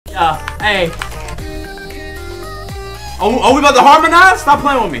Hey. Are we about to harmonize? Stop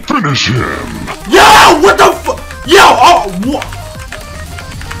playing with me. Finish him. Yo, what the fuck? Yo, what?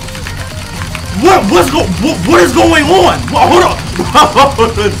 What is going on? Hold on.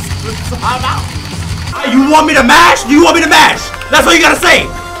 I'm out. You want me to mash? Do you want me to mash? That's all you gotta say.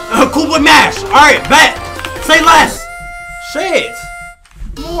 CoolBoy mash. All right, bet. Say less. Shit.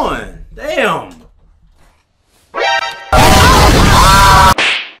 Come on. Damn.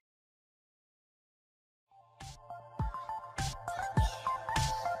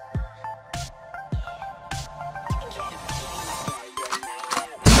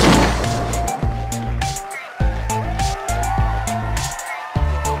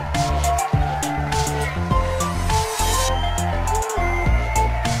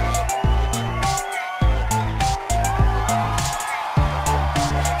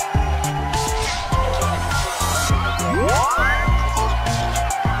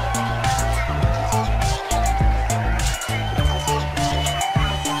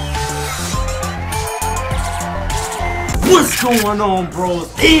 What's going on, bros?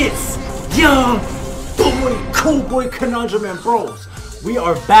 It's your boy, CoolBoy Conundrum, and bros, we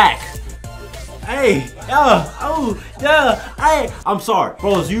are back. Hey, hey, I'm sorry,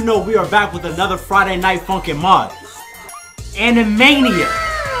 bros. You know we are back with another Friday Night Funkin mod, Animania.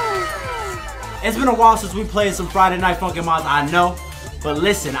 It's been a while since we played some Friday Night Funkin mods, I know. But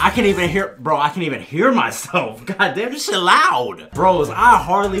listen, I can't even hear, bro, I can't even hear myself. God damn, this shit loud. Bros, I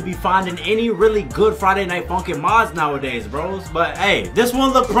hardly be finding any really good Friday Night Funkin mods nowadays, bros. But hey, this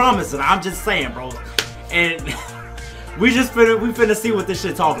one look promising, I'm just saying, bros. And we finna see what this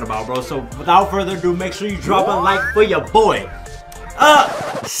shit talking about, bro. So without further ado, make sure you drop a like for your boy.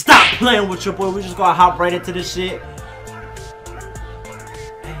 Stop playing with your boy. We just gonna hop right into this shit.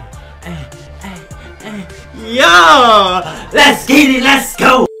 Yo, let's get it, let's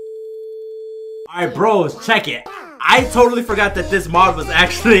go. Alright, bros, check it. I totally forgot that this mod was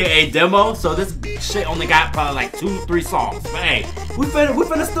actually a demo, so this shit only got probably like 2-3 songs. But hey, we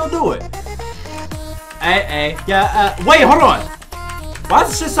finna still do it. Hey, yeah, wait, hold on. Why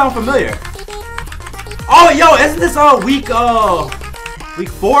does this shit sound familiar? Oh, yo, isn't this week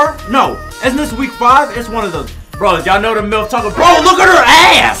 4? No, isn't this week 5? It's one of those. Bros, y'all know the MILF talking. Bro, look at her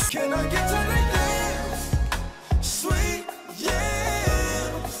ass!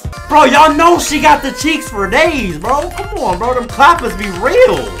 Bro, y'all know she got the cheeks for days, bro. Come on, bro. Them clappers be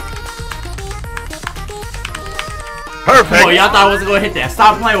real. Perfect. Oh, y'all thought I wasn't gonna hit that.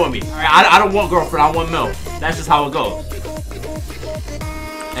 Stop playing with me. All right, I don't want girlfriend. I want MILF. That's just how it goes.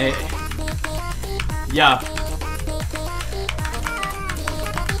 Hey. Yeah.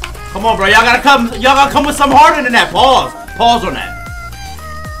 Come on, bro. Y'all gotta come. Y'all gotta come with something harder than that. Pause. Pause on that.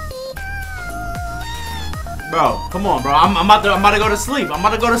 Bro, come on, bro. I'm about to go to sleep. I'm about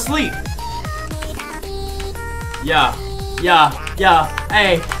to go to sleep. Yeah.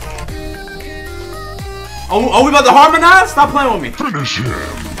 Hey. Are we about to harmonize? Stop playing with me. Finish him.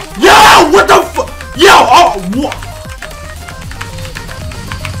 Yo, what the fuck? Yo, what?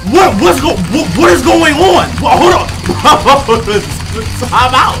 What is going on? Hold on.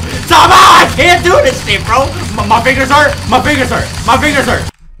 Time out. I can't do this shit, bro. My fingers hurt. My fingers hurt.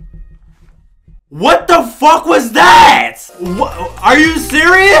 What the fuck was that? What, are you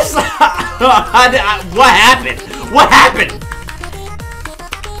serious? What happened? What happened?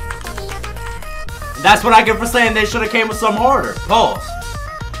 That's what I get for saying they should have came with something harder. Pause.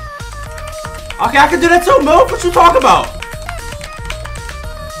 Okay, I can do that too, MILF. What you talking about?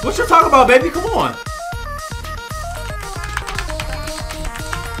 What you talking about, baby? Come on.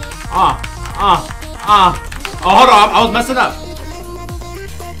 Oh, hold on. I was messing up.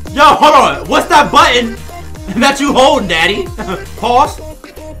 Yo, hold on. What's that button that you holding, daddy? Pause.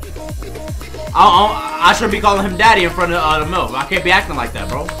 I shouldn't be calling him daddy in front of the MILF. I can't be acting like that,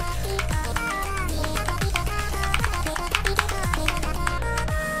 bro.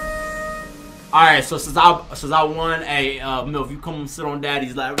 Alright, so since I won a MILF, you come sit on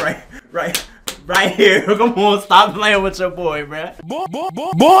daddy's lap right here. Come on, stop playing with your boy, bruh.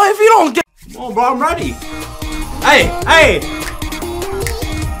 Boy, if you don't get, come on, bro, I'm ready. Hey.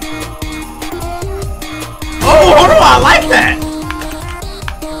 Oh, hold on, I like that.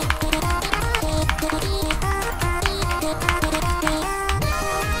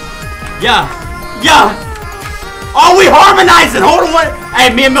 Yeah. Oh, we harmonizing. Hold on. Hey,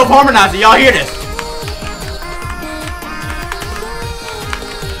 me and MILF harmonizing. Y'all hear this?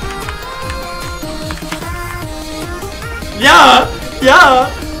 Yeah.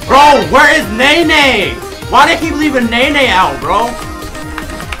 Bro, where is Nene? Why they keep leaving Nene out, bro?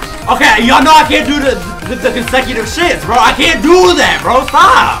 Okay, y'all know I can't do the consecutive shits, bro. I can't do that, bro.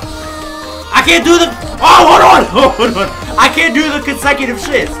 Stop. I can't do the. Oh, hold on, hold on. I can't do the consecutive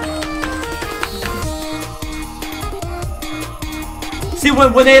shits. See,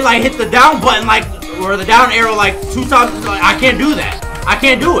 when they like hit the down button, like, or the down arrow like 2 times, like, I can't do that. I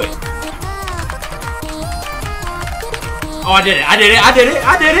can't do it. Oh, I did it. I did it. I did it.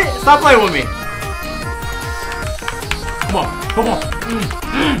 I did it. Stop playing with me. Come on. Come on.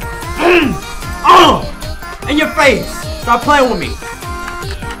 Oh! In your face. Stop playing with me.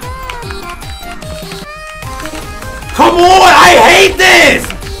 Come on! I hate this!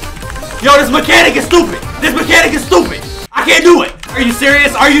 Yo, this mechanic is stupid. This mechanic is stupid. I can't do it. Are you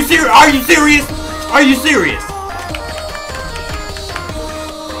serious? Are you serious? Are you serious? Are you serious?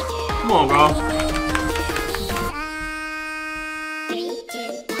 Come on, bro.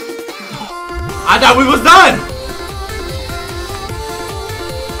 I thought we was done.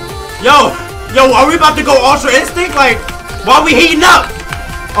 Yo, are we about to go Ultra Instinct? Like, while we heating up?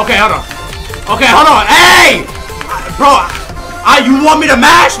 Okay, hold on. Okay, hold on. Hey! Bro, you want me to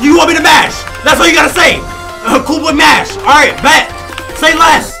mash? Do you want me to mash? That's what you gotta say. CoolBoy mash. Alright, bet. Say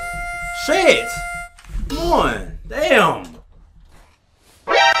less. Shit. Come on. Damn.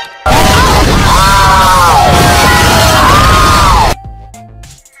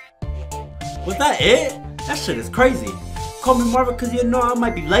 Was that it? That shit is crazy. Call me Marvin cause you know I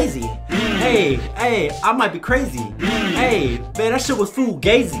might be lazy. Hey, I might be crazy. Hey, man, that shit was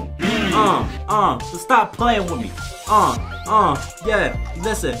fugazi. So stop playing with me. Yeah,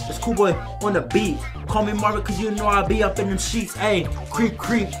 listen, it's CoolBoy on the beat. Call me Marvin cause you know I be up in them sheets. Hey,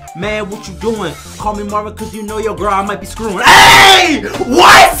 creep, man, what you doing? Call me Marvin cause you know your girl I might be screwing. Hey!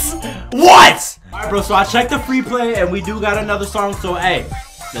 What? What? Alright, bro, so I checked the free play and we do got another song, so hey,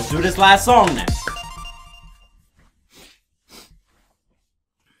 let's do this last song then.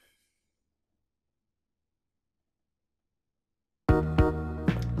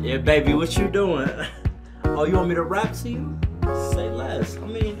 Yeah, baby, what you doing? Oh, you want me to rap to you? Say less. I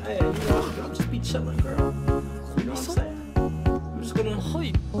mean, hey, you know, I'm just be chilling, girl. You know what I'm saying? I'm just gonna.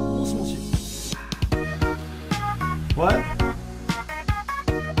 What?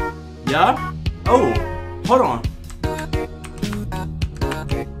 Yeah? Oh, hold on.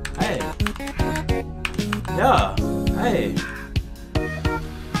 Hey. Yeah. Hey.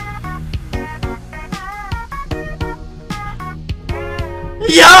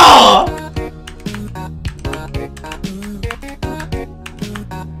 Yo!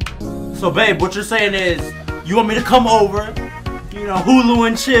 So babe, what you're saying is, you want me to come over, you know, Hulu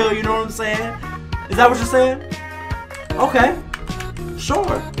and chill, you know what I'm saying? Is that what you're saying? Okay.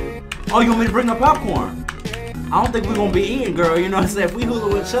 Sure. Oh, you want me to bring the popcorn? I don't think we're gonna be eating, girl, you know what I'm saying? If we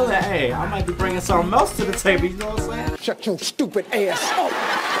Hulu and chill, hey, I might be bringing something else to the table, you know what I'm saying? Shut your stupid ass up!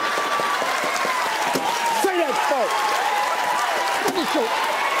 Say that, folks! Look at your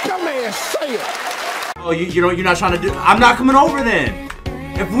dumb ass, say it! Oh, you know, you're not trying to do. I'm not coming over then.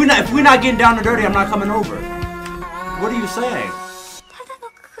 If we're not getting down and dirty, I'm not coming over. What are you saying?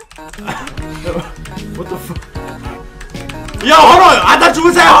 What the fuck? Yo, hold on! I thought you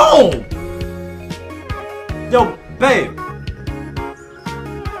was at home! Yo, babe.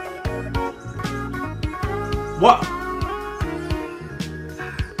 What?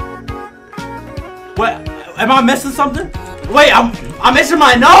 What? Am I missing something? Wait, I'm itching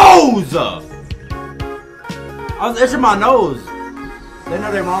my nose! I was itching my nose. They know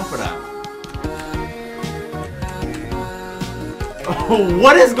they're wrong for that. Oh,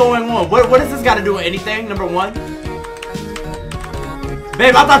 what is going on? What does this got to do with anything? Number one.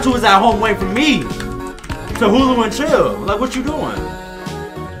 Babe, I thought you was at home waiting for me to Hulu and chill. Like, what you doing?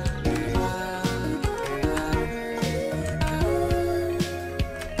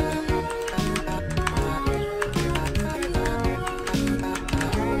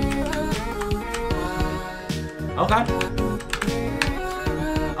 Okay.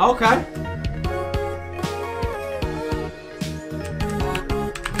 Okay.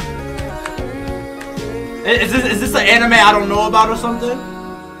 Is this an anime I don't know about or something?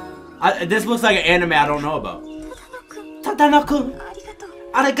 This looks like an anime I don't know about. Tadano-kun,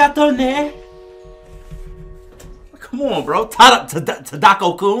 arigato ne. Come on, bro.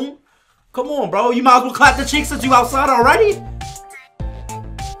 Tadako-kun. Come on, bro. You might as well clap the cheeks since you outside already.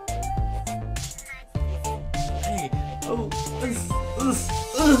 Hey. Oh.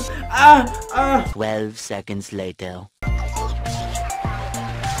 12 seconds later.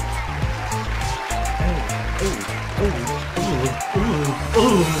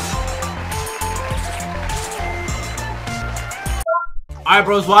 Alright,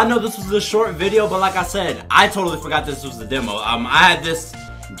 bros, well, I know this was a short video, but like I said, I totally forgot this was the demo. I had this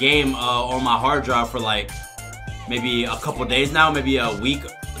game on my hard drive for like maybe a couple days now, maybe a week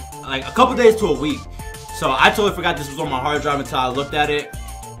like a couple days to a week. So I totally forgot this was on my hard drive until I looked at it.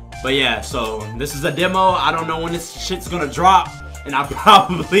 But yeah, so this is a demo. I don't know when this shit's gonna drop, and I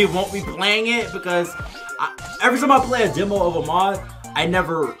probably won't be playing it because every time I play a demo of a mod, I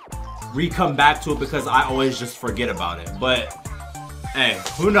never come back to it because I always just forget about it. But hey,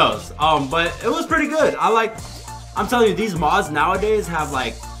 who knows? But it was pretty good. I'm telling you, these mods nowadays have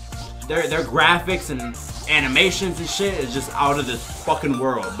like their graphics and animations and shit is just out of this fucking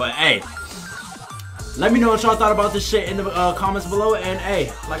world. But hey, let me know what y'all thought about this shit in the comments below. And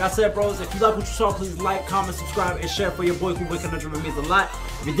hey, like I said, bros, if you like what you saw, please like, comment, subscribe, and share for your boy CoolBoy Conundrum. It means a lot.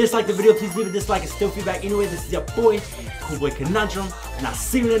 If you disliked the video, please leave a dislike. It's still feedback anyway. This is your boy CoolBoy Conundrum, and I'll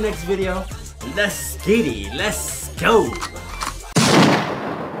see you in the next video. Let's get it. Let's go.